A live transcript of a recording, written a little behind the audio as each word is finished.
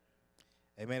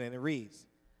Amen. And it reads,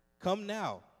 "Come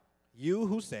now, you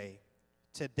who say,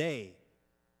 today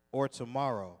or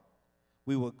tomorrow,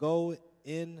 we will go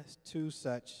into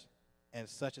such and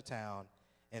such a town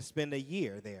and spend a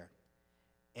year there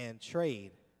and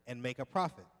trade and make a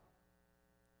profit.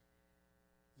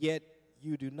 Yet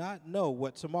you do not know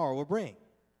what tomorrow will bring.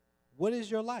 What is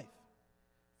your life?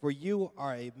 For you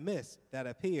are a mist that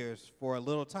appears for a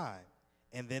little time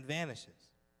and then vanishes.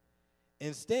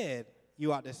 Instead,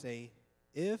 you ought to say,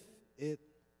 if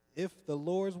the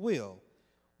Lord's will,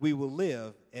 we will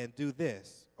live and do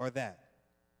this or that.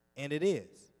 And it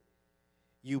is.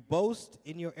 You boast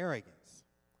in your arrogance.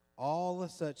 All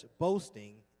such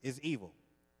boasting is evil.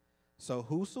 So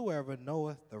whosoever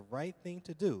knoweth the right thing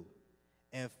to do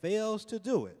and fails to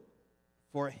do it,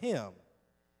 for him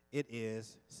it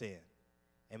is sin."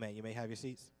 Amen. You may have your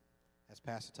seats as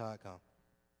Pastor Todd comes.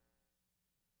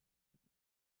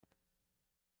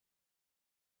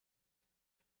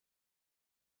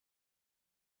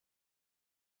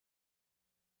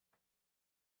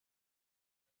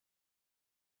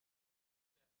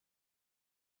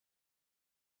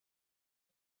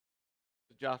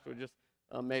 Joshua just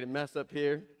made a mess up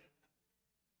here.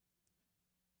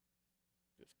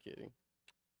 Just kidding.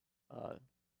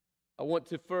 I want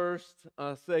to first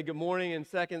say good morning, and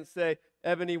second say,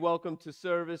 Ebony, welcome to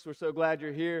service. We're so glad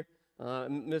you're here.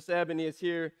 Miss Ebony is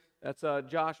here. That's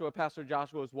Joshua, Pastor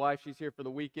Joshua's wife. She's here for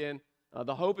the weekend.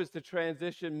 The hope is to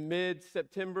transition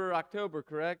mid-September, October,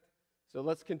 correct? So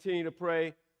let's continue to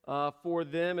pray for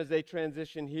them as they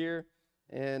transition here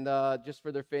and just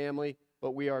for their family.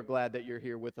 But we are glad that you're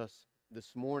here with us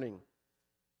this morning.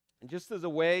 And just as a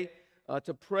way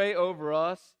to pray over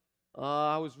us,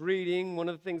 I was reading. One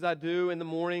of the things I do in the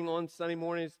morning on Sunday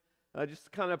mornings,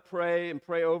 just kind of pray and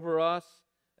pray over us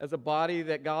as a body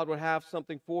that God would have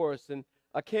something for us. And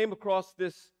I came across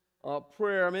this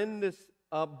prayer. I'm in this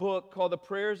book called The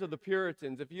Prayers of the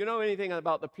Puritans. If you know anything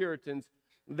about the Puritans,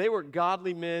 they were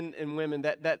godly men and women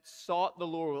that sought the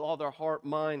Lord with all their heart,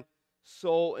 mind,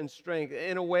 soul, and strength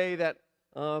in a way that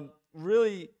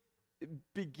really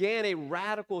began a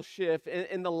radical shift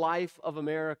in the life of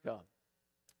America.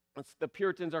 The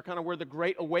Puritans are kind of where the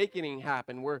Great Awakening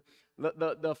happened, where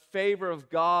the favor of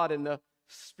God and the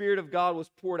Spirit of God was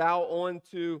poured out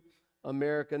onto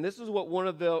America. And this is what one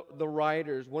of the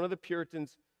writers, one of the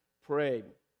Puritans prayed.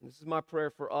 This is my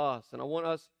prayer for us. And I want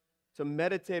us to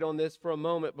meditate on this for a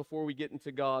moment before we get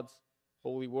into God's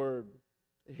holy word.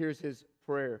 Here's his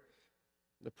prayer.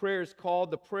 The prayer is called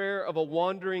the Prayer of a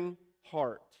Wandering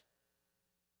Heart.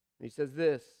 And he says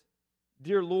this,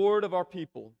 "Dear Lord of our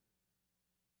people,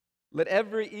 let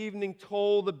every evening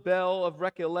toll the bell of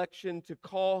recollection to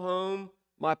call home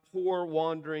my poor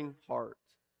wandering heart."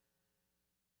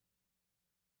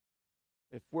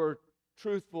 If we're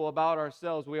truthful about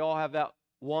ourselves, we all have that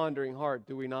wandering heart,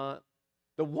 do we not?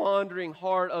 The wandering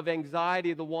heart of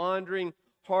anxiety, the wandering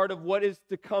heart of what is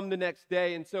to come the next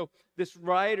day. And so this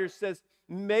writer says,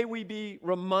 may we be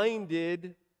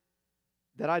reminded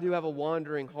that I do have a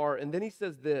wandering heart. And then he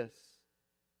says this,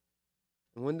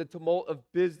 "And when the tumult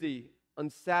of busy,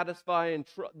 unsatisfying,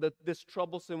 this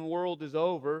troublesome world is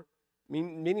over,"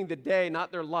 meaning the day,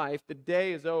 not their life, the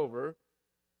day is over,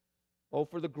 "oh,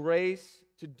 for the grace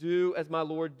to do as my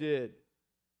Lord did."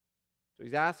 So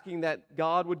he's asking that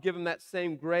God would give him that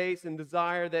same grace and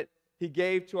desire that he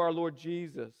gave to our Lord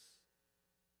Jesus.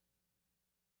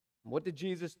 What did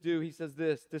Jesus do? He says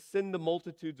this, to send the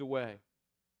multitudes away.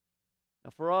 Now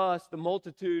for us, the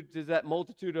multitudes is that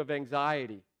multitude of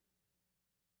anxiety,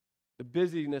 the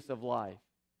busyness of life.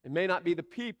 It may not be the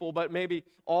people, but maybe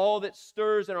all that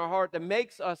stirs in our heart that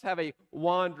makes us have a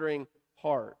wandering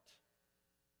heart.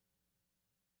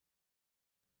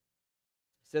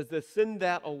 He says to send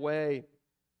that away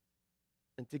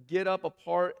and to get up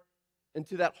apart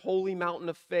into that holy mountain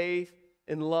of faith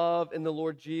and love in the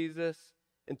Lord Jesus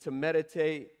and to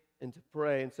meditate and to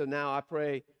pray. And so now I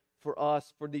pray for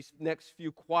us for these next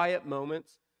few quiet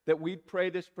moments that we'd pray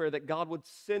this prayer, that God would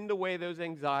send away those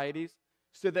anxieties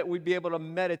so that we'd be able to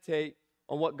meditate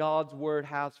on what God's word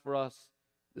has for us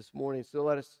this morning. So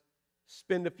let us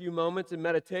spend a few moments in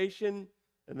meditation,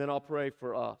 and then I'll pray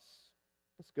for us.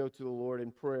 Let's go to the Lord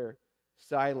in prayer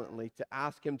silently to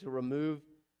ask him to remove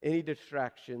any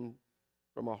distraction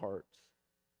from our hearts.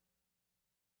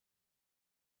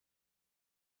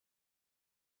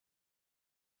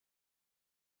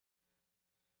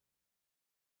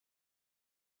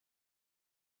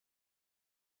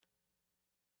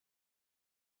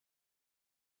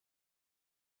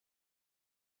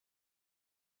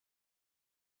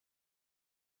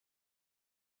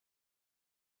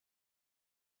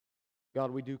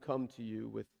 God, we do come to you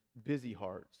with busy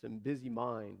hearts and busy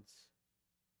minds.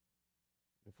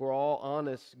 If we're all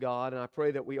honest, God, and I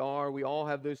pray that we all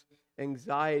have those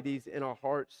anxieties in our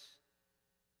hearts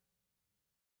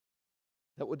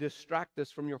that would distract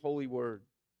us from your holy word.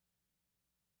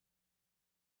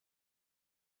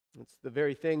 It's the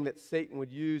very thing that Satan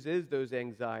would use is those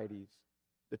anxieties,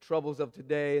 the troubles of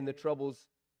today and the troubles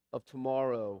of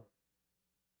tomorrow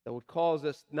that would cause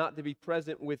us not to be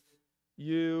present with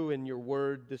you and your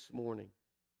word this morning.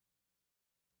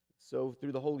 So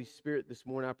through the Holy Spirit this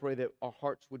morning, I pray that our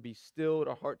hearts would be stilled,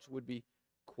 our hearts would be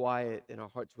quiet, and our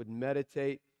hearts would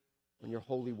meditate on your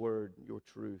holy word, your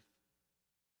truth.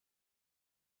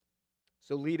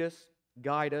 So lead us,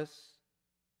 guide us,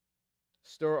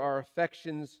 stir our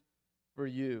affections for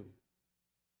you.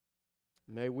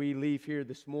 May we leave here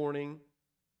this morning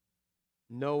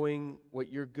knowing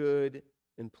what your good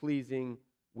and pleasing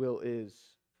will is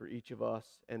for each of us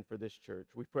and for this church.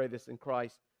 We pray this in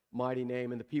Christ's mighty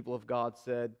name, and the people of God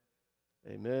said,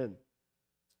 amen.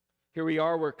 Here we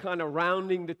are, we're kind of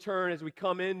rounding the turn as we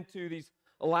come into these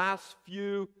last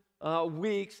few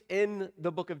weeks in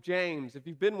the book of James. If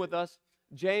you've been with us,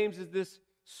 James is this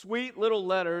sweet little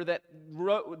letter that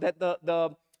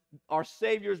our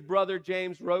Savior's brother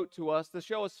James wrote to us to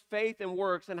show us faith and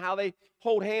works and how they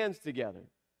hold hands together.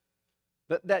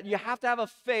 That you have to have a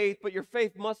faith, but your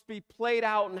faith must be played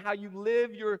out in how you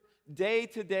live your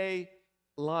day-to-day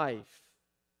life.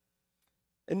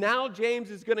 And now James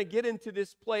is going to get into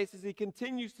this place as he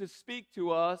continues to speak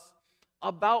to us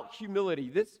about humility.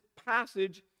 This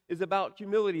passage is about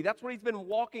humility. That's what he's been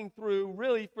walking through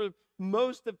really for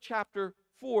most of chapter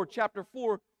 4. Chapter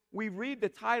 4, we read the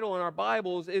title in our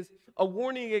Bibles is a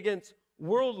warning against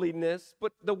worldliness,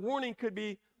 but the warning could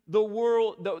be the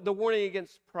warning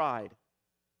against pride.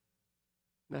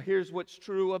 Now here's what's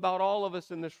true about all of us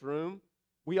in this room.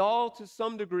 We all, to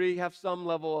some degree, have some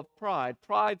level of pride.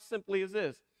 Pride simply is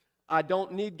this: I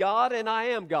don't need God and I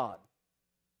am God.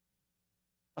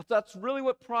 That's really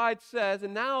what pride says.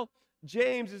 And now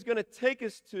James is going to take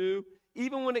us to,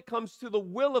 even when it comes to the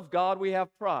will of God, we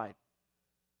have pride.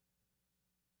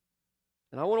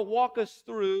 And I want to walk us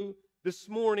through this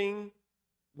morning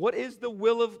what is the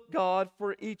will of God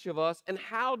for each of us, and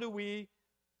how do we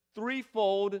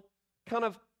threefold kind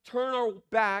of turn our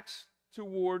backs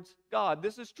towards God.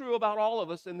 This is true about all of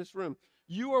us in this room.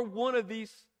 You are one of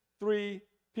these three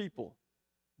people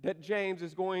that James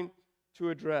is going to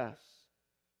address.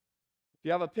 If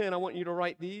you have a pen, I want you to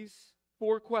write these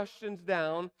 4 questions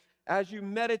down as you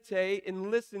meditate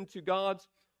and listen to God's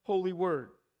holy word.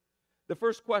 The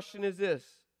first question is this: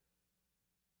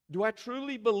 do I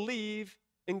truly believe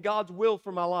in God's will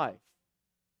for my life?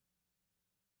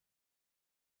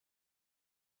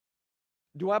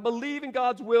 Do I believe in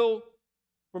God's will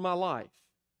for my life?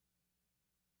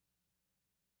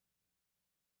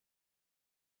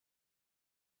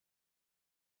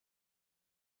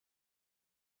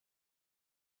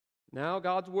 Now,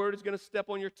 God's word is going to step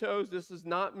on your toes. This is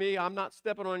not me. I'm not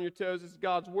stepping on your toes. This is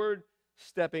God's word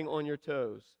stepping on your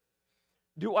toes.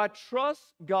 Do I trust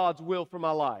God's will for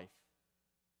my life?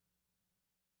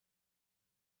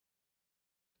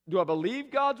 Do I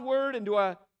believe God's word, and do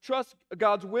I trust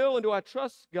God's will, and do I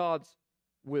trust God's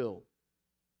will?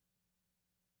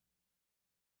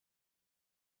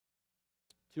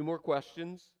 2 more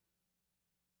questions.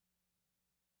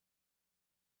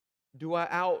 Do I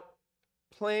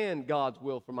outplan God's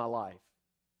will for my life?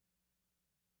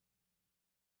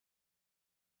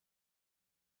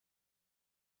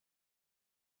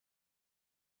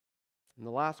 And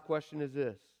the last question is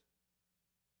this: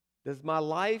 does my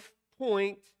life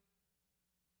point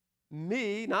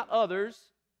me, not others,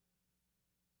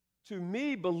 to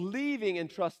me believing and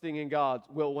trusting in God's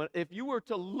will? If you were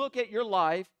to look at your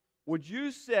life, would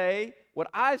you say what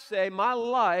I say? My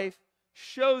life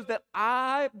shows that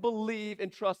I believe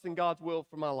and trust in God's will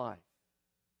for my life.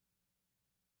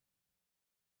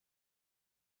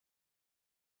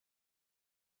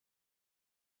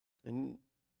 And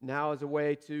now, as a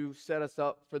way to set us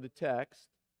up for the text,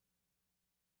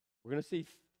 we're going to see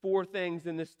 4 things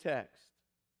in this text.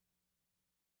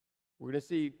 We're going to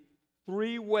see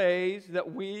 3 ways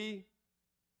that we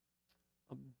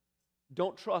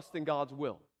don't trust in God's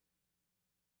will.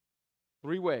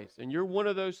 3 ways. And you're one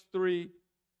of those 3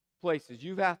 places.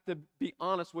 You have to be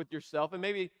honest with yourself, and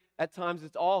maybe at times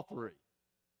it's all 3.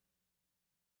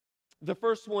 The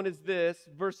first one is this,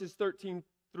 verses 13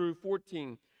 through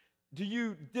 14. Do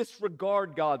you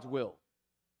disregard God's will?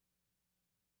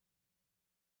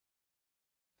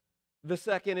 The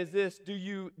second is this: do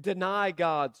you deny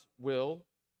God's will?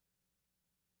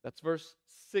 That's verse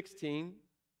 16.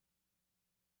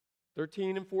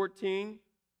 13 and 14.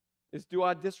 is, do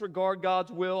I disregard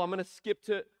God's will? I'm going to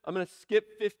skip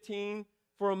 15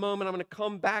 for a moment. I'm going to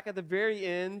come back at the very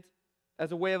end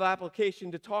as a way of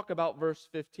application to talk about verse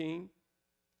 15.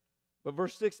 But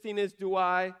verse 16 is, do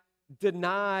I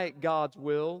deny God's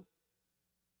will?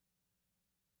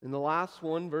 And the last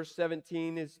one, verse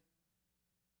 17, is,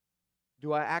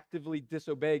 do I actively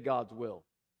disobey God's will?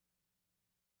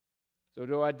 So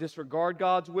do I disregard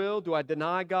God's will? Do I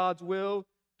deny God's will?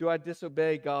 Do I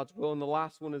disobey God's will? And the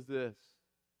last one is this.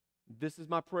 This is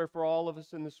my prayer for all of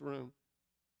us in this room.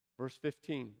 Verse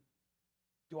 15.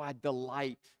 Do I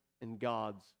delight in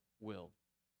God's will?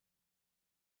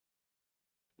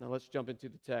 Now let's jump into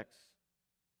the text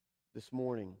this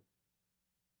morning.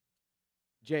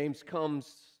 James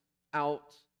comes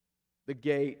out the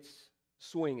gates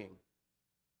swinging.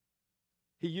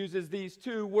 He uses these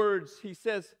two words. He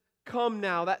says, come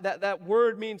now. That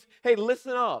word means, hey,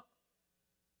 listen up.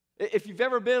 If you've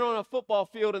ever been on a football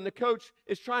field and the coach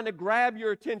is trying to grab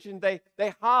your attention, they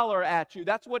holler at you.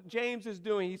 That's what James is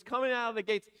doing. He's coming out of the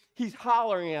gates. He's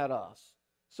hollering at us,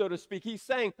 so to speak. He's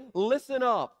saying, listen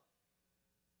up.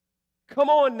 Come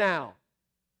on now.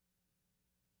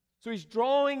 So he's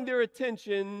drawing their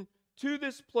attention to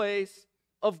this place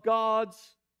of God's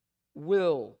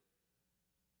will.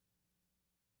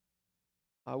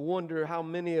 I wonder how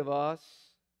many of us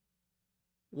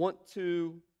want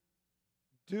to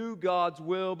do God's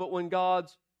will, but when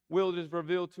God's will is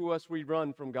revealed to us, we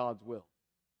run from God's will.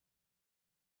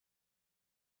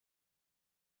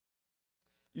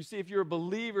 You see, if you're a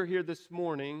believer here this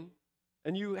morning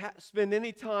and you spend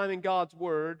any time in God's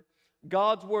Word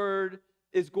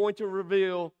is going to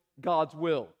reveal God's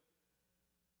will.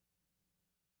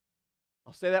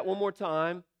 I'll say that one more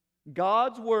time.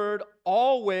 God's Word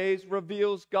always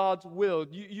reveals God's will.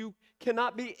 You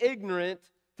cannot be ignorant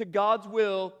to God's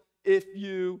will if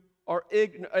you are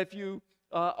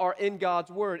in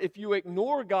God's Word. If you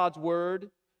ignore God's Word,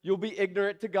 you'll be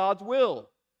ignorant to God's will.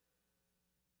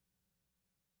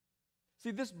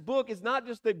 See, this book is not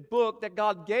just a book that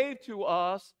God gave to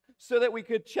us so that we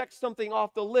could check something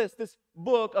off the list. This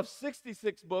book of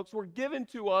 66 books were given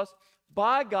to us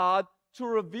by God to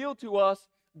reveal to us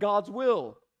God's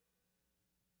will.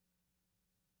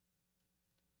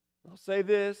 I'll say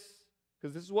this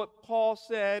because this is what Paul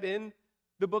said in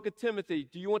the book of Timothy.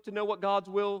 Do you want to know what God's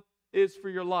will is for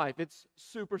your life? It's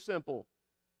super simple.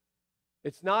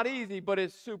 It's not easy, but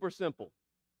it's super simple.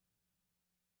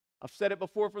 I've said it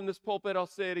before from this pulpit, I'll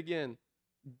say it again.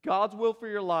 God's will for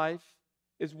your life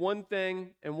is one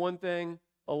thing and one thing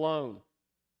alone.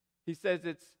 He says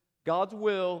it's God's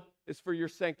will is for your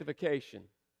sanctification.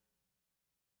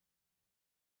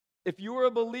 If you are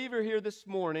a believer here this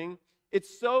morning,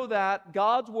 it's so that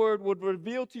God's Word would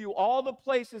reveal to you all the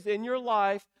places in your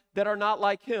life that are not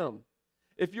like Him.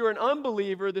 If you're an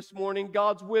unbeliever this morning,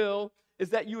 God's will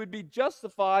is that you would be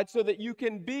justified so that you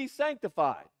can be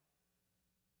sanctified.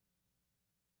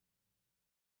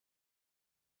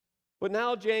 But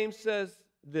now James says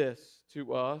this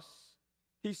to us.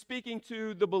 He's speaking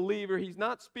to the believer. He's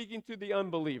not speaking to the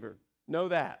unbeliever. Know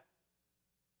that.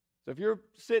 So if you're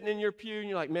sitting in your pew and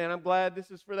you're like, man, I'm glad this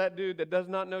is for that dude that does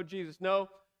not know Jesus. No,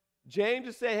 James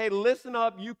is saying, hey, listen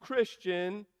up, you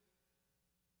Christian,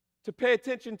 to pay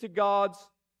attention to God's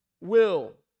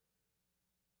will.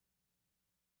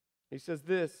 He says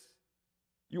this,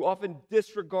 you often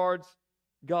disregard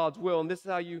God's will, and this is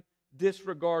how you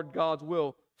disregard God's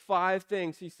will. 5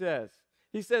 things he says.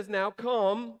 He says, now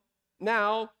come,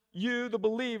 now you, the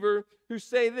believer, who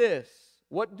say this.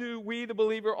 What do we, the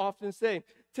believer, often say?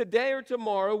 Today or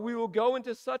tomorrow we will go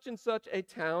into such and such a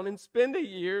town and spend a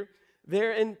year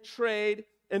there and trade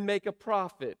and make a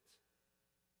profit.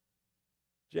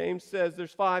 James says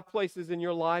there's 5 places in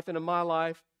your life and in my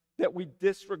life that we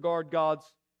disregard God's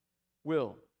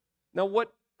will. Now,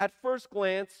 at first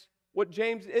glance, what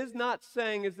James is not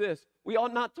saying is this. We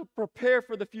ought not to prepare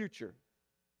for the future.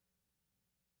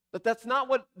 But that's not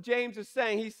what James is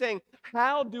saying. He's saying,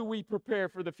 how do we prepare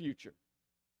for the future?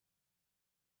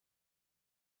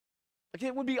 Like,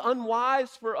 it would be unwise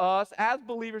for us as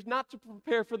believers not to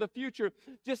prepare for the future.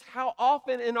 Just how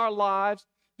often in our lives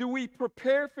do we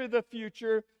prepare for the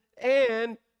future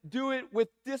and do it with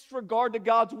disregard to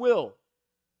God's will?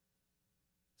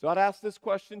 So I'd ask this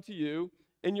question to you.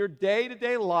 In your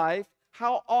day-to-day life,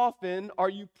 how often are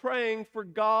you praying for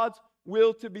God's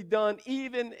will to be done,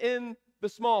 even in the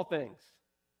small things?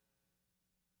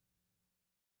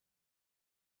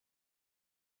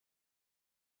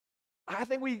 I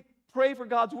think we pray for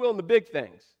God's will in the big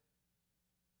things.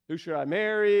 Who should I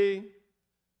marry?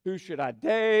 Who should I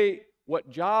date? What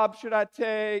job should I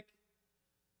take?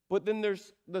 But then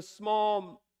there's the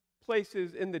small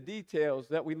places in the details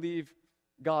that we leave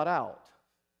God out.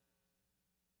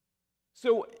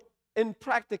 So in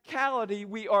practicality,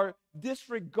 we are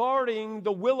disregarding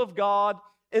the will of God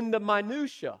in the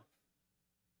minutia.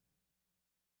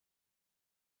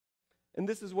 And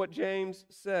this is what James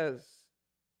says.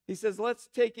 He says, let's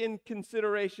take in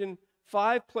consideration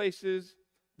 5 places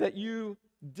that you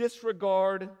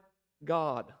disregard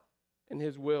God and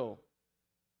His will.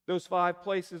 Those 5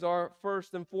 places are,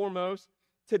 first and foremost,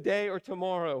 today or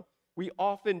tomorrow. We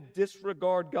often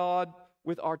disregard God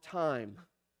with our time.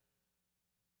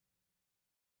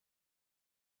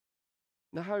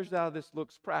 Now, here's how this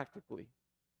looks practically.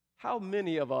 How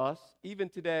many of us, even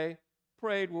today,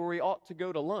 prayed where we ought to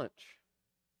go to lunch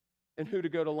and who to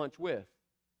go to lunch with?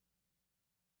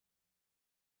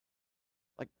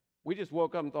 Like, we just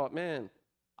woke up and thought, man,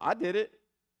 I did it.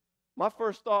 My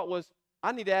first thought was,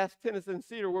 I need to ask Tennyson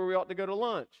Cedar where we ought to go to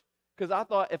lunch. Because I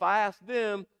thought if I ask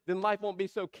them, then life won't be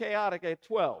so chaotic at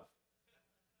 12.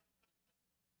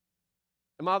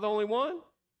 Am I the only one?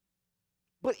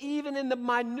 But even in the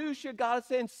minutia, God is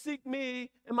saying, seek me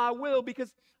and my will,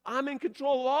 because I'm in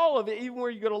control of all of it, even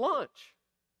where you go to lunch.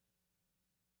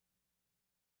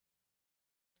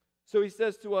 So he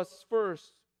says to us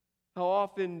first, how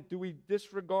often do we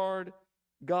disregard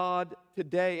God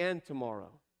today and tomorrow?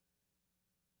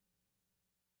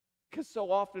 Because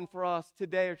so often for us,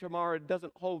 today or tomorrow, it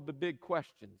doesn't hold the big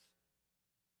questions.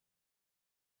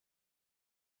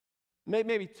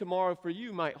 Maybe tomorrow for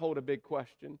you might hold a big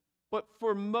question, but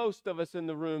for most of us in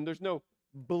the room, there's no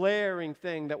blaring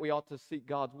thing that we ought to seek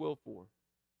God's will for.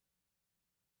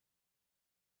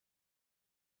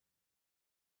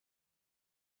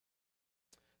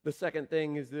 The second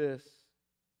thing is this.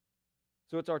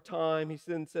 So it's our time. He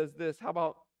then says this. How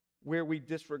about where we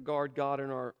disregard God in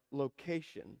our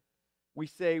location? We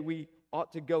say we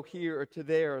ought to go here or to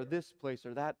there or this place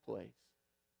or that place.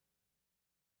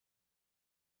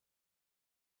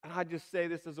 And I just say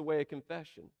this as a way of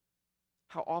confession.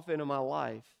 How often in my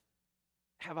life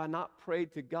have I not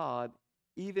prayed to God,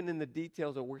 even in the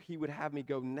details of where He would have me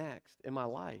go next in my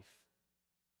life?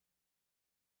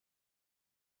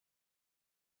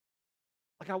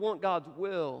 Like, I want God's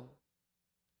will,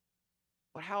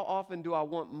 but how often do I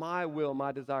want my will,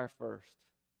 my desire first?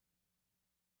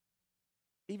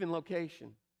 Even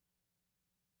location.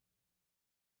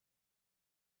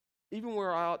 Even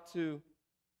where I ought to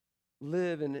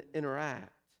live and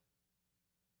interact.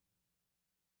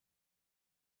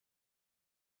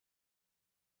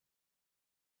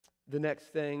 The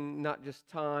next thing, not just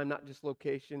time, not just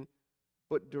location,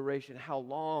 but duration. How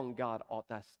long, God, ought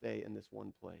I stay in this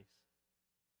one place?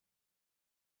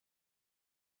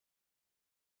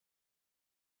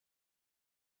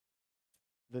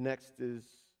 The next is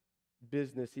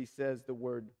business. He says the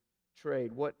word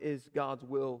trade. What is God's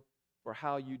will for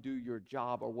how you do your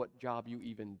job, or what job you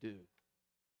even do?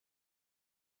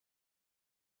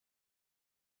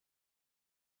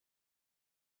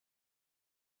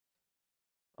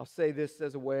 I'll say this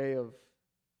as a way of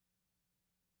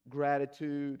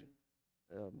gratitude,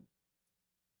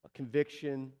 a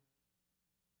conviction.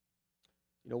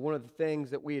 You know, one of the things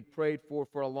that we had prayed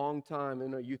for a long time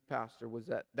in a youth pastor was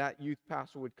that youth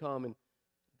pastor would come and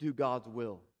do God's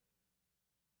will.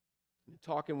 And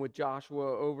talking with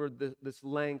Joshua over this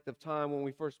length of time when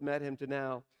we first met him to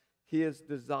now, his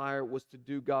desire was to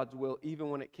do God's will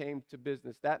even when it came to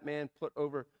business. That man put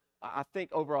over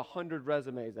 100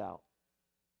 resumes out.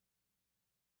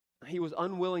 He was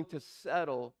unwilling to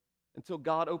settle until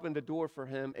God opened a door for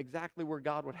him exactly where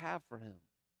God would have for him.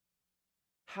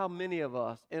 How many of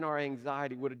us in our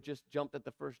anxiety would have just jumped at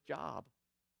the first job?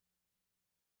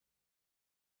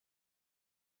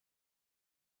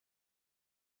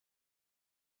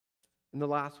 And the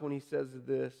last one he says is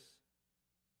this.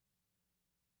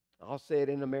 I'll say it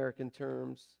in American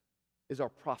terms, is our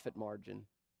profit margin.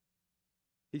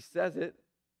 He says it.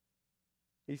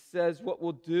 He says what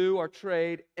we'll do, our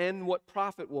trade, and what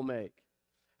profit we'll make.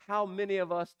 How many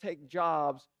of us take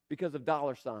jobs because of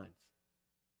dollar signs?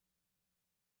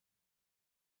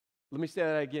 Let me say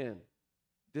that again.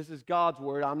 This is God's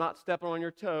word. I'm not stepping on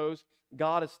your toes.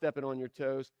 God is stepping on your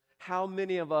toes. How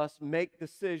many of us make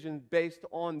decisions based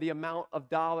on the amount of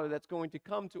dollar that's going to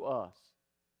come to us?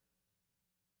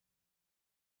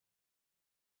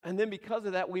 And then because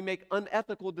of that, we make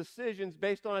unethical decisions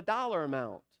based on a dollar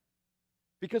amount.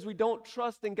 Because we don't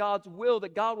trust in God's will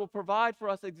that God will provide for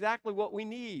us exactly what we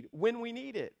need, when we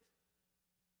need it.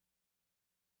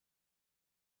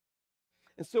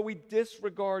 And so we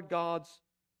disregard God's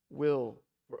will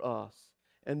for us.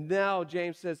 And now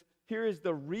James says, here is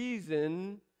the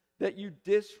reason that you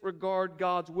disregard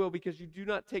God's will because you do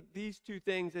not take these two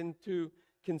things into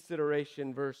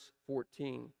consideration. Verse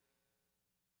 14.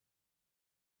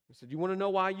 He said, you want to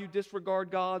know why you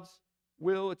disregard God's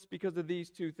will? It's because of these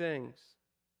two things.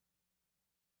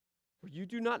 For you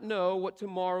do not know what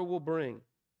tomorrow will bring.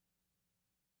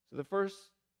 So the first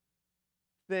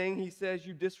thing he says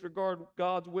you disregard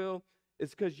God's will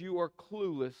is because you are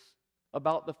clueless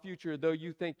about the future, though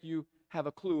you think you have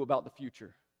a clue about the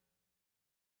future.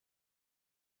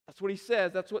 That's what he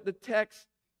says. That's what the text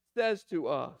says to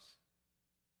us.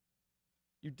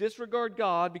 You disregard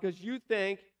God because you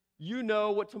think you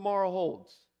know what tomorrow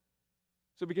holds.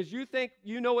 So because you think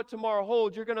you know what tomorrow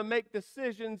holds, you're going to make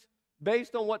decisions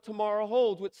based on what tomorrow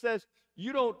holds, which says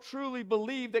you don't truly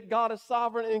believe that God is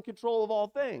sovereign and in control of all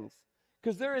things.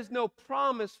 Because there is no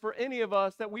promise for any of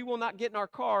us that we will not get in our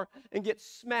car and get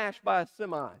smashed by a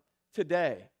semi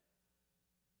today.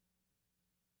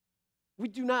 We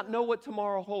do not know what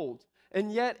tomorrow holds.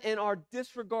 And yet, in our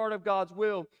disregard of God's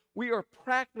will, we are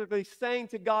practically saying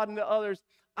to God and to others,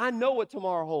 I know what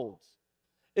tomorrow holds.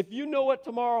 If you know what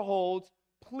tomorrow holds,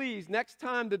 please, next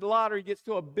time the lottery gets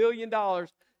to $1 billion,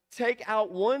 take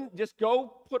out one, just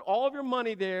go put all of your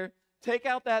money there, take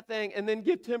out that thing, and then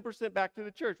give 10% back to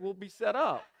the church. We'll be set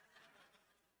up.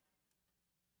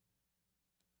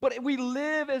 But we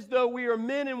live as though we are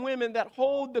men and women that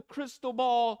hold the crystal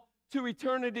ball to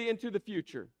eternity and to the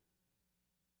future.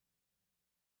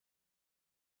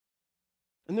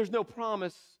 And there's no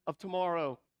promise of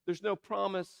tomorrow. There's no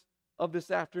promise of this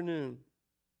afternoon.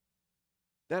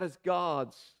 That is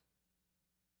God's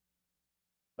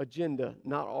agenda,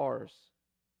 not ours.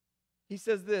 He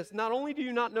says this, not only do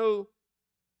you not know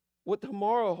what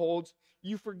tomorrow holds,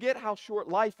 you forget how short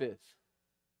life is.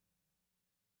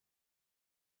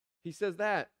 He says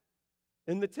that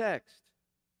in the text.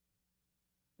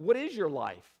 What is your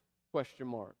life? Question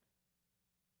mark.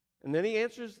 And then he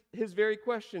answers his very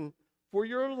question. For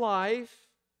your life,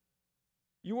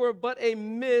 you are but a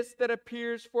mist that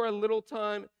appears for a little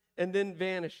time and then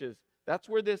vanishes. That's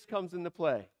where this comes into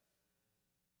play.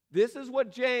 This is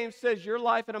what James says your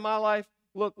life and my life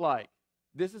look like.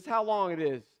 This is how long it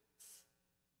is.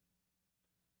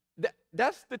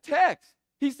 That's the text.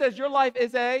 He says your life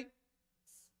is a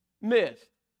mist.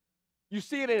 You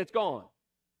see it and it's gone.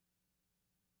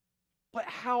 But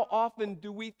how often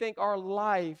do we think our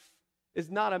life is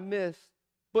not a mist,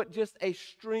 but just a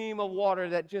stream of water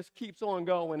that just keeps on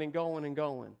going and going and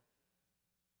going?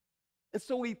 And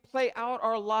so we play out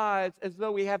our lives as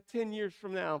though we have 10 years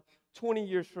from now, 20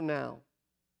 years from now.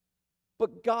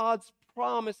 But God's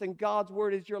promise and God's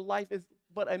word is your life is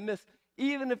but a mist.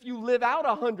 Even if you live out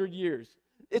 100 years,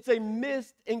 it's a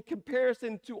mist in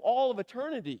comparison to all of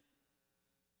eternity.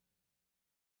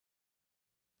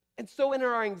 And so in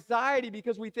our anxiety,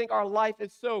 because we think our life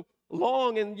is so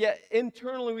long and yet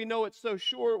internally we know it's so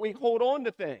short, we hold on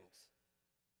to things.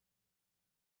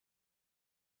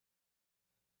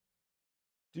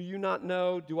 Do you not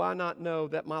know, do I not know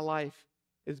that my life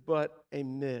is but a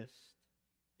mist?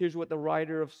 Here's what the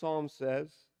writer of Psalms says.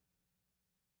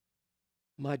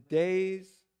 My days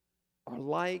are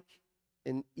like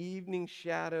an evening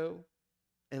shadow,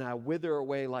 and I wither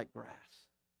away like grass.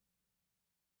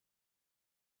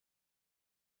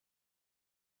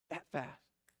 That fast.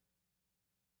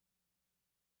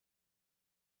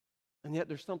 And yet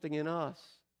there's something in us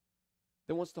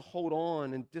that wants to hold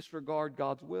on and disregard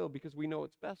God's will because we know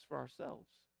it's best for ourselves.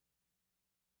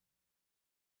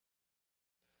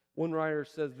 One writer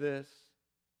says this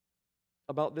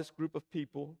about this group of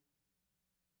people.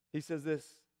 He says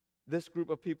this group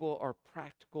of people are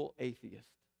practical atheists.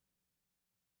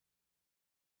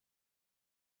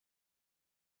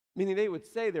 Meaning they would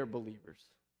say they're believers,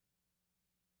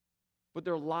 but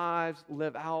their lives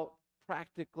live out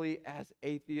practically as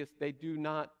atheists. They do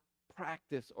not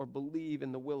practice or believe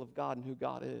in the will of God and who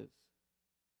God is.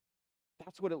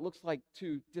 That's what it looks like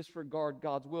to disregard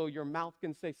God's will. Your mouth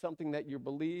can say something that you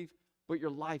believe, but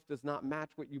your life does not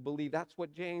match what you believe. That's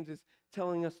what James is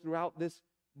telling us throughout this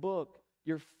book.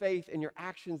 Your faith and your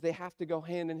actions, they have to go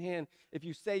hand in hand. If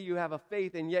you say you have a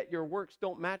faith and yet your works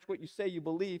don't match what you say you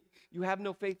believe, you have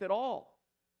no faith at all.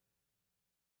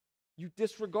 You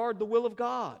disregard the will of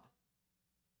God.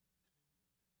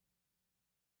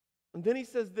 And then he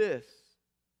says this.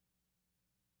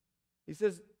 He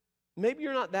says, maybe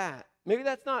you're not that. Maybe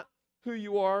that's not who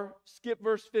you are. Skip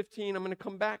verse 15. I'm going to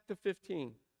come back to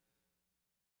 15.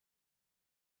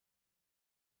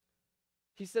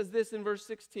 He says this in verse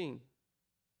 16.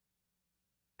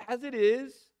 As it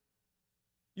is,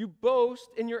 you boast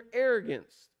in your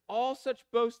arrogance. All such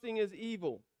boasting is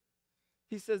evil.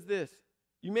 He says this.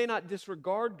 You may not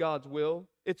disregard God's will.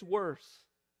 It's worse.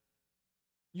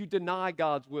 You deny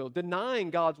God's will. Denying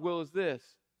God's will is this: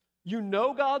 you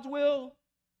know God's will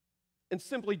and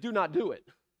simply do not do it.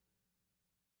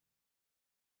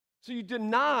 So you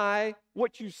deny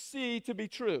what you see to be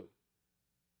true.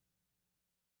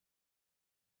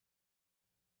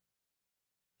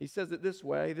 He says it this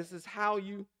way. This is how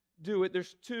you do it.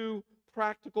 There's two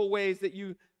practical ways that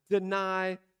you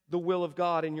deny the will of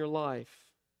God in your life.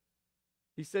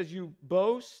 He says you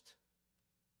boast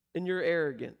in your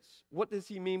arrogance. What does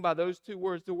he mean by those two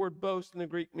words? The word boast in the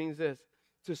Greek means this: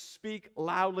 to speak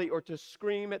loudly or to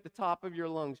scream at the top of your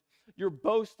lungs. You're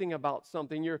boasting about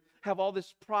something. You have all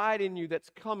this pride in you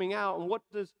that's coming out. And what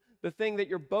does the thing that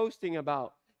you're boasting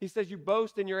about? He says you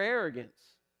boast in your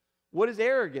arrogance. What is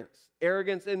arrogance?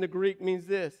 Arrogance in the Greek means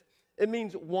this: it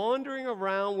means wandering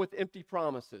around with empty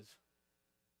promises.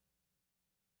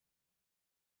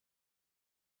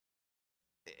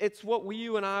 It's what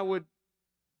you and I would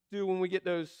do when we get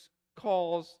those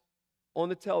calls on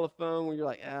the telephone where you're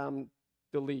like,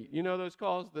 delete. You know those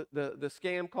calls, the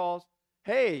scam calls?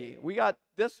 Hey, we got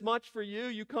this much for you.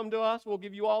 You come to us, we'll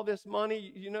give you all this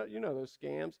money. You know those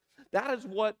scams. That is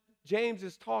what James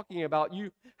is talking about.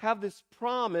 You have this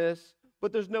promise,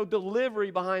 but there's no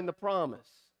delivery behind the promise.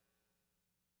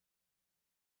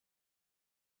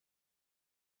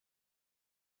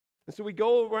 And so we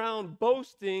go around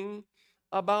boasting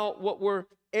about what we're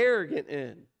arrogant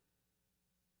in.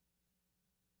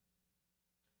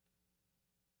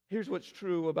 Here's what's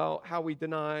true about how we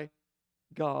deny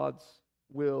God's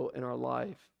will in our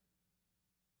life.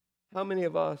 How many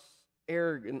of us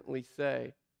arrogantly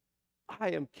say, I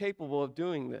am capable of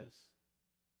doing this?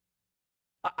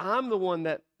 I'm the one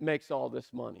that makes all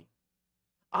this money.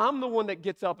 I'm the one that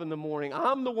gets up in the morning.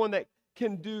 I'm the one that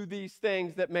can do these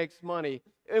things that makes money.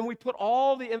 And we put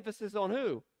all the emphasis on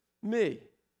who? Me.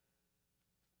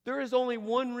 There is only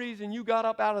one reason you got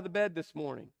up out of the bed this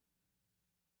morning.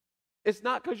 It's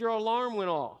not because your alarm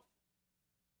went off.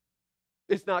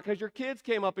 It's not because your kids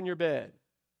came up in your bed.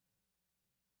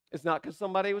 It's not because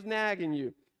somebody was nagging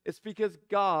you. It's because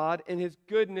God, in His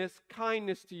goodness,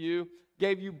 kindness to you,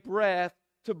 gave you breath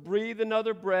to breathe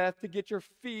another breath, to get your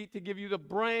feet, to give you the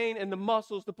brain and the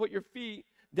muscles to put your feet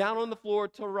down on the floor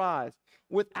to rise.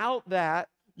 Without that,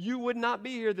 you would not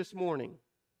be here this morning.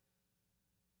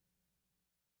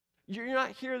 You're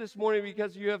not here this morning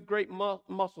because you have great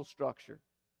muscle structure.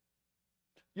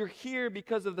 You're here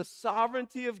because of the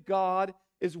sovereignty of God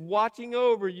is watching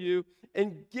over you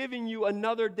and giving you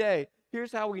another day.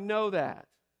 Here's how we know that.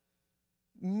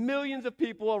 Millions of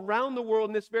people around the world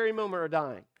in this very moment are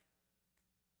dying.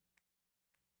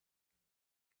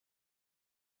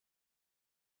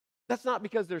 That's not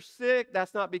because they're sick.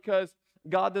 That's not because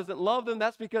God doesn't love them.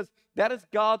 That's because that is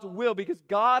God's will, because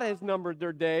God has numbered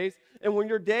their days. And when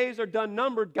your days are done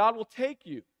numbered, God will take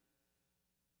you.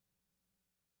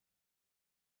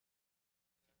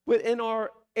 But in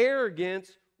our arrogance,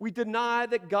 we deny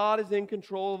that God is in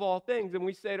control of all things. And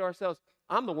we say to ourselves,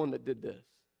 I'm the one that did this.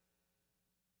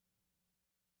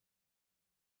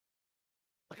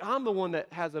 Like, I'm the one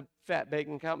that has a fat bank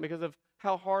account because of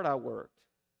how hard I worked.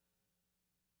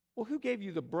 Well, who gave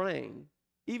you the brain,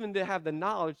 even to have the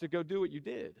knowledge to go do what you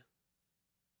did?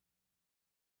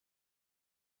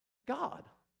 God.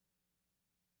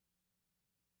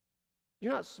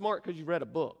 You're not smart because you read a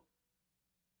book.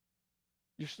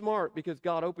 You're smart because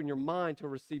God opened your mind to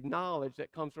receive knowledge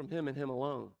that comes from Him and Him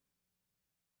alone.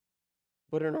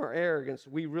 But in our arrogance,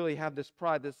 we really have this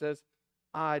pride that says,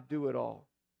 I do it all.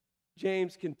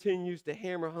 James continues to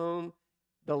hammer home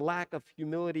the lack of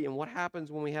humility. And what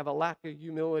happens when we have a lack of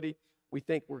humility? We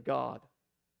think we're God.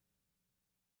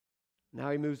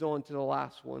 Now he moves on to the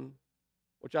last one,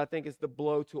 which I think is the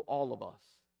blow to all of us,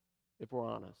 if we're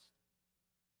honest.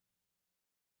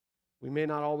 We may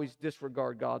not always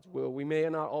disregard God's will. We may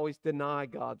not always deny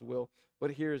God's will.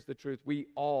 But here's the truth. We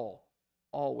all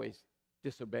always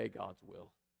disobey God's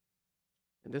will.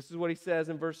 And this is what he says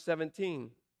in verse 17.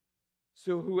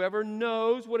 So whoever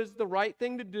knows what is the right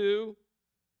thing to do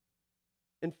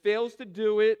and fails to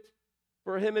do it,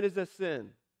 for him it is a sin.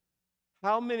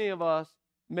 How many of us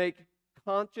make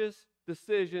conscious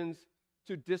decisions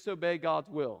to disobey God's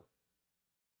will?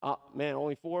 Man,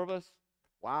 only 4 of us?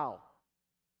 Wow.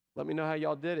 Let me know how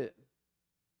y'all did it.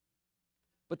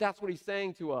 But that's what he's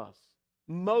saying to us.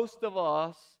 Most of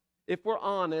us, if we're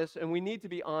honest, and we need to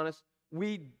be honest,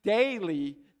 we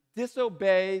daily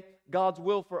disobey God's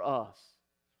will for us.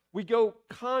 We go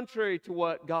contrary to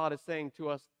what God is saying to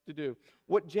us to do.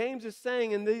 What James is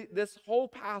saying in this whole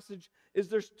passage is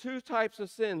there's 2 types of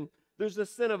sin. There's the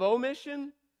sin of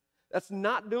omission, That's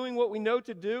not doing what we know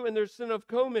to do. And there's sin of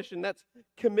commission. That's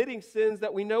committing sins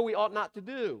that we know we ought not to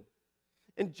do.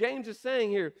 And James is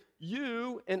saying here,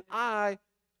 you and I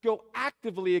go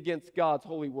actively against God's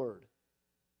holy word.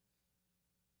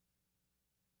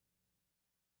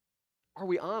 Are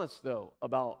we honest, though,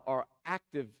 about our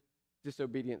active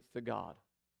disobedience to God?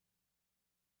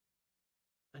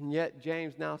 And yet,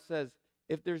 James now says,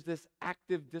 if there's this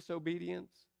active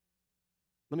disobedience,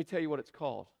 let me tell you what it's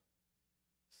called.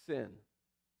 Sin.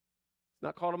 It's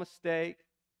not called a mistake.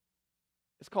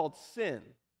 It's called sin.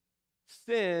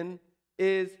 Sin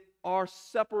is our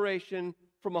separation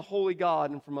from a holy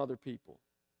God and from other people.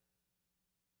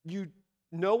 You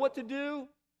know what to do,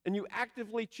 and you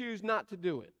actively choose not to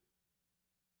do it.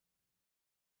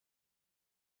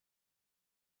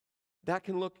 That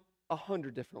can look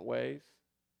 100 different ways.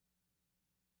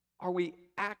 Are we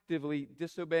actively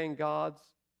disobeying God's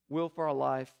will for our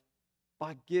life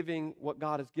by giving what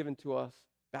God has given to us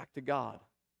back to God?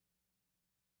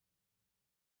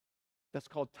 That's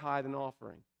called tithe and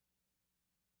offering.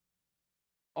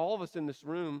 All of us in this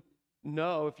room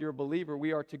know, if you're a believer,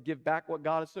 we are to give back what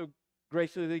God has so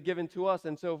graciously given to us.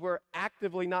 And so if we're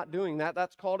actively not doing that,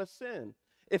 that's called a sin.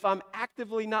 If I'm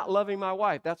actively not loving my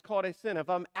wife, that's called a sin. If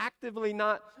I'm actively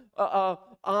not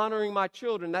honoring my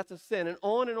children, that's a sin. And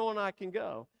on I can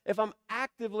go. If I'm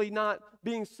actively not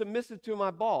being submissive to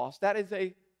my boss, that is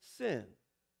a sin.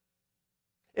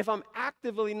 If I'm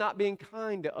actively not being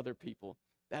kind to other people,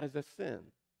 that is a sin.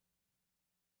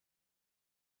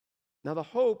 Now, the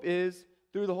hope is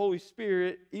through the Holy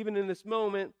Spirit, even in this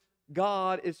moment,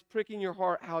 God is pricking your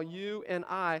heart how you and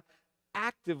I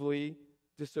actively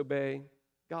disobey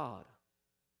God.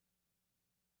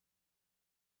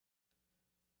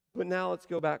 But now let's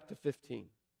go back to 15.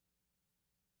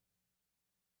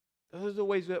 Those are the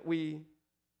ways that we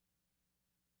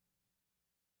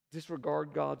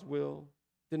disregard God's will,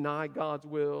 deny God's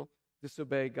will,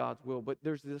 disobey God's will. But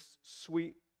there's this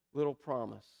sweet little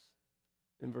promise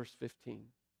in verse 15.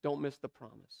 Don't miss the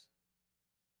promise.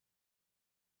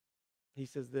 He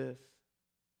says this,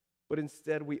 but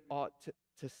instead we ought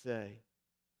to say.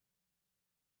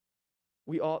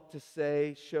 We ought to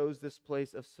say shows this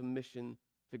place of submission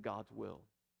to God's will.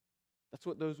 That's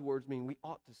what those words mean. We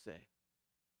ought to say.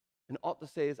 And ought to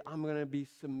say is, I'm going to be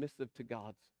submissive to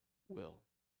God's will.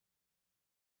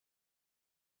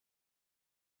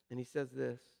 And he says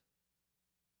this.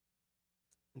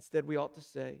 Instead, we ought to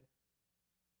say,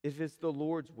 if it's the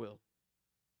Lord's will,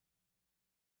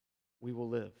 we will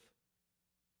live.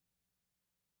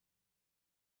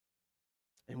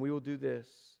 And we will do this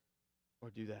or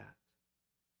do that.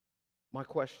 My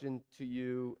question to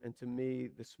you and to me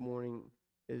this morning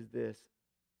is this.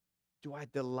 Do I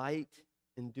delight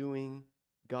in doing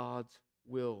God's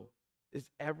will? Is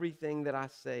everything that I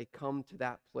say come to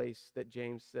that place that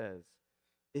James says?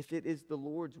 If it is the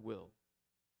Lord's will,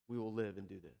 we will live and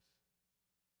do this.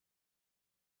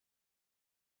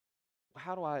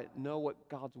 How do I know what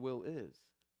God's will is?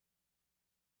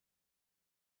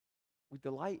 We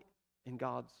delight in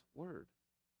God's word.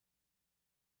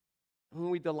 When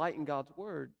we delight in God's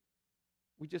word,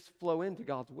 we just flow into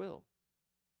God's will.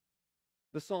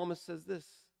 The psalmist says this,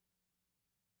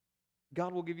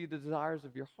 God will give you the desires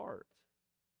of your heart.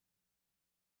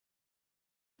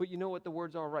 But you know what the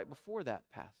words are right before that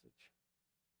passage?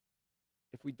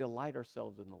 If we delight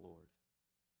ourselves in the Lord,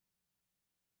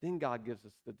 then God gives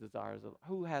us the desires of,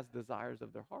 who has desires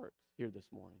of their heart here this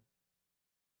morning?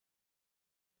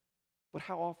 But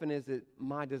how often is it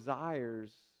my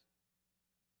desires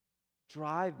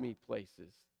drive me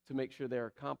places to make sure they're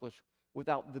accomplished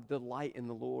without the delight in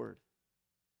the Lord?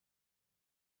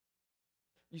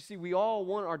 You see, we all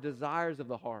want our desires of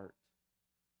the heart.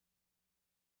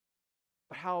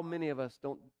 But how many of us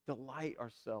don't delight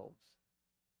ourselves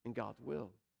in God's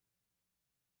will?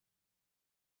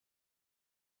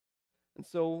 And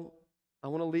so I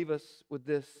want to leave us with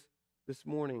this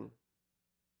morning.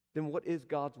 Then what is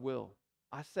God's will?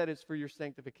 I said it's for your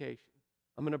sanctification.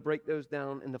 I'm going to break those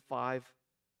down into 5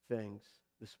 things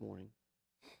this morning.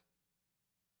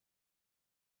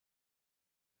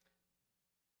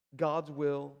 God's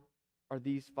will are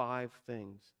these 5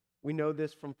 things. We know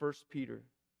this from 1 Peter.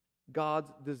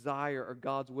 God's desire or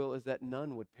God's will is that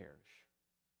none would perish.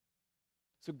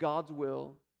 So God's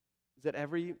will is that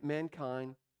every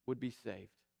mankind would be saved.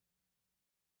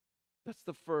 That's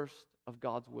the first of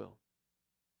God's will.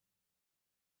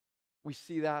 We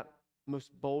see that most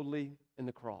boldly in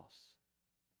the cross.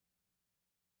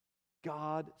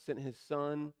 God sent his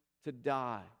Son to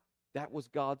die. That was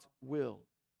God's will,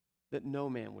 that no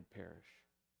man would perish.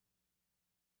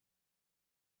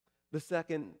 The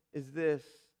second is this,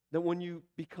 that when you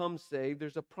become saved,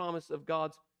 there's a promise of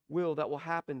God's will that will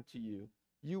happen to you.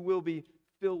 You will be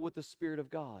filled with the Spirit of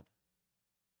God.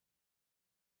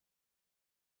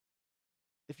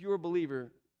 If you're a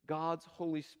believer, God's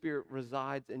Holy Spirit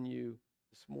resides in you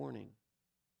this morning.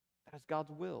 That is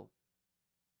God's will.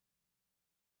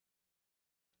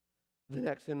 The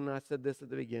next thing, and I said this at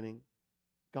the beginning,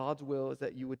 God's will is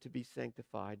that you would to be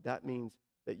sanctified. That means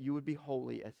that you would be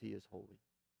holy as He is holy.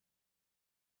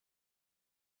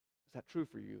 Is that true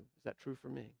for you? Is that true for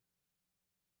me?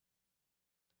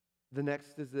 The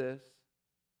next is this.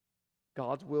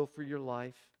 God's will for your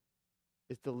life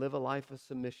is to live a life of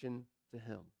submission to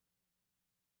Him.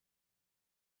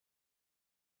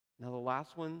 Now, the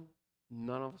last one,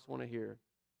 none of us want to hear,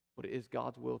 but it is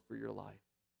God's will for your life.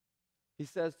 He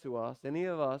says to us, any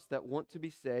of us that want to be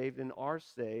saved and are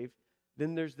saved,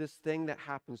 then there's this thing that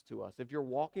happens to us. If you're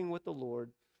walking with the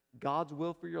Lord, God's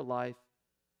will for your life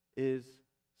is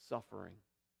suffering.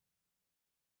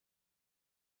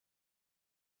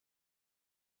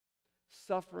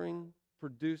 Suffering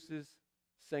produces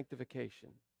sanctification.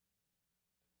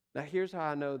 Now, here's how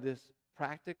I know this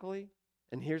practically,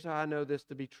 and here's how I know this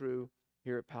to be true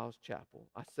here at Powell's Chapel.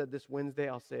 I said this Wednesday,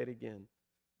 I'll say it again.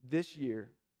 This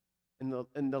year,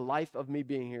 in the life of me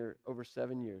being here over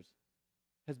 7 years,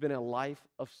 has been a life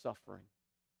of suffering.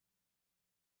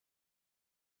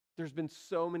 There's been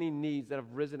so many needs that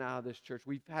have risen out of this church.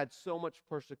 We've had so much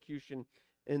persecution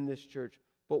in this church.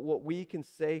 But what we can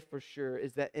say for sure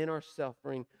is that in our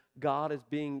suffering, God is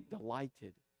being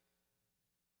delighted.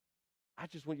 I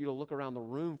just want you to look around the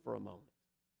room for a moment.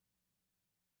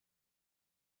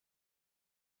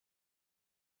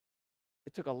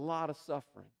 It took a lot of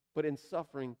suffering, but in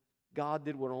suffering, God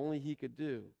did what only He could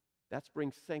do. That's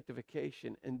bring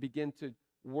sanctification and begin to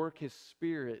work His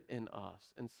Spirit in us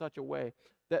in such a way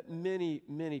that many,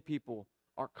 many people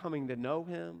are coming to know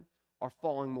Him, are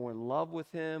falling more in love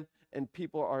with Him, and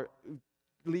people are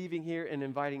leaving here and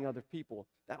inviting other people.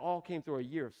 That all came through a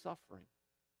year of suffering.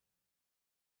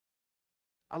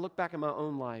 I look back at my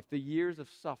own life. The years of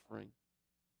suffering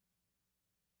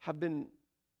have been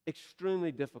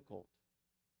extremely difficult.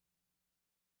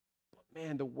 But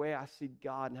man, the way I see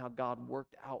God and how God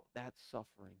worked out that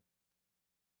suffering.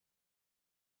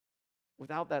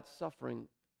 Without that suffering,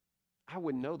 I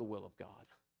wouldn't know the will of God.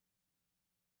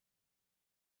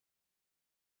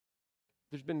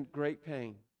 There's been great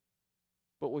pain,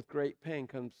 but with great pain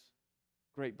comes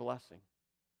great blessing.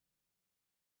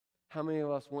 How many of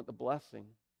us want the blessing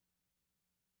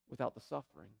without the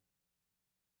suffering?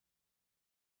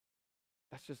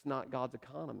 That's just not God's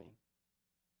economy.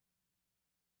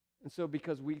 And so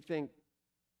because we think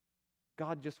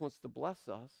God just wants to bless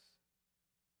us,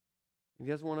 He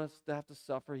doesn't want us to have to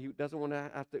suffer. He doesn't want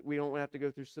to have to, we don't want to have to go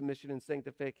through submission and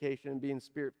sanctification and being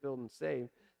Spirit-filled and saved.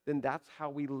 Then that's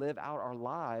how we live out our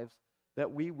lives,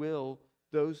 that we will,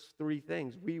 those three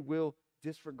things, we will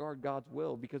disregard God's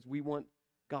will because we want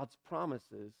God's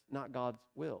promises, not God's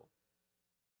will.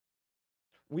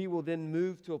 We will then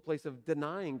move to a place of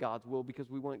denying God's will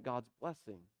because we want God's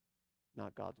blessing,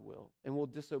 not God's will. And we'll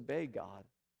disobey God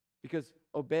because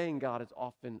obeying God is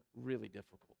often really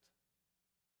difficult.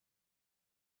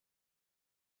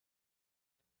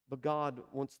 But God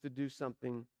wants to do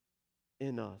something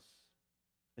in us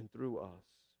and through us.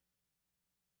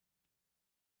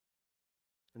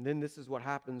 And then this is what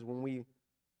happens when we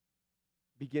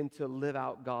begin to live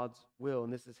out God's will.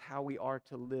 And this is how we are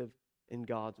to live in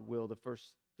God's will. The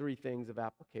first three things of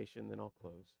application, then I'll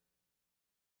close.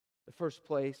 The first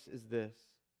place is this.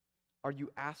 Are you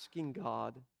asking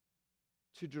God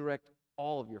to direct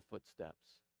all of your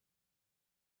footsteps?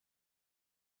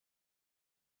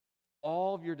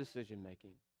 All of your decision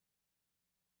making.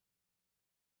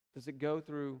 Does it go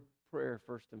through prayer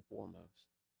first and foremost?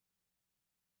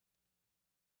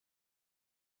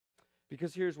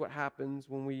 Because here's what happens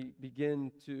when we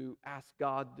begin to ask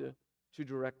God to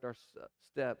direct our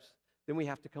steps. Then we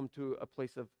have to come to a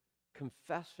place of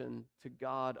confession to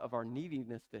God of our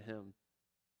neediness to Him.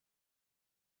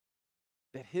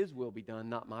 That His will be done,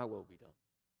 not my will be done.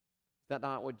 Is that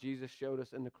not what Jesus showed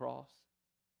us in the cross?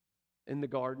 In the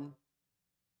garden?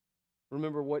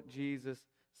 Remember what Jesus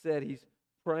said. He's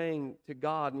praying to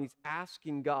God and He's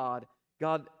asking God,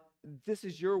 God, this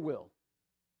is your will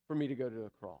for me to go to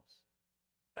the cross.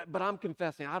 But I'm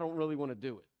confessing, I don't really want to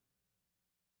do it.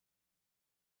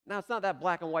 Now, it's not that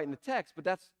black and white in the text, but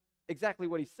that's exactly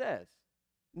what He says.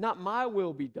 Not my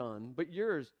will be done, but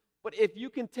yours. But if you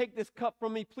can take this cup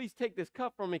from me, please take this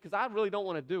cup from me, because I really don't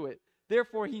want to do it.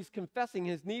 Therefore, he's confessing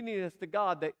his neediness to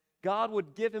God, that God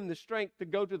would give him the strength to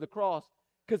go to the cross,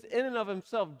 because in and of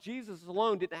himself, Jesus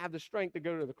alone didn't have the strength to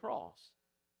go to the cross.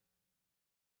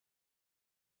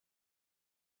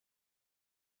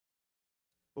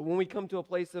 But when we come to a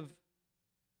place of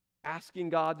asking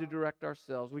God to direct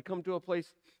ourselves, we come to a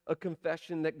place of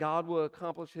confession that God will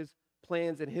accomplish His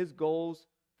plans and His goals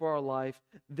for our life.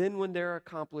 Then when they're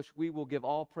accomplished, we will give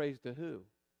all praise to who?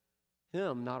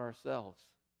 Him, not ourselves.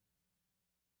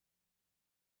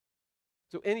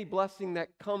 So any blessing that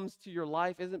comes to your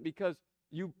life isn't because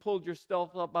you pulled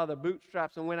yourself up by the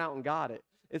bootstraps and went out and got it.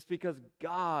 It's because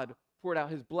God poured out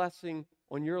His blessing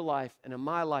on your life and in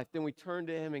my life. Then we turn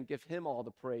to Him and give Him all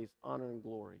the praise, honor, and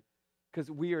glory. Because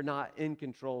we are not in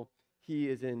control. He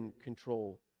is in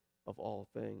control of all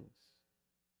things.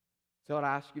 So I'd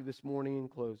ask you this morning in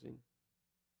closing,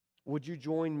 would you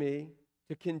join me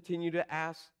to continue to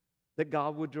ask that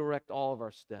God would direct all of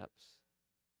our steps?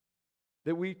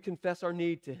 That we confess our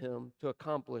need to Him to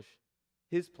accomplish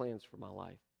His plans for my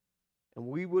life. And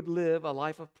we would live a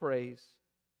life of praise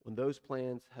when those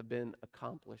plans have been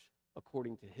accomplished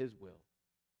according to His will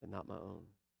and not my own.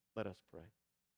 Let us pray.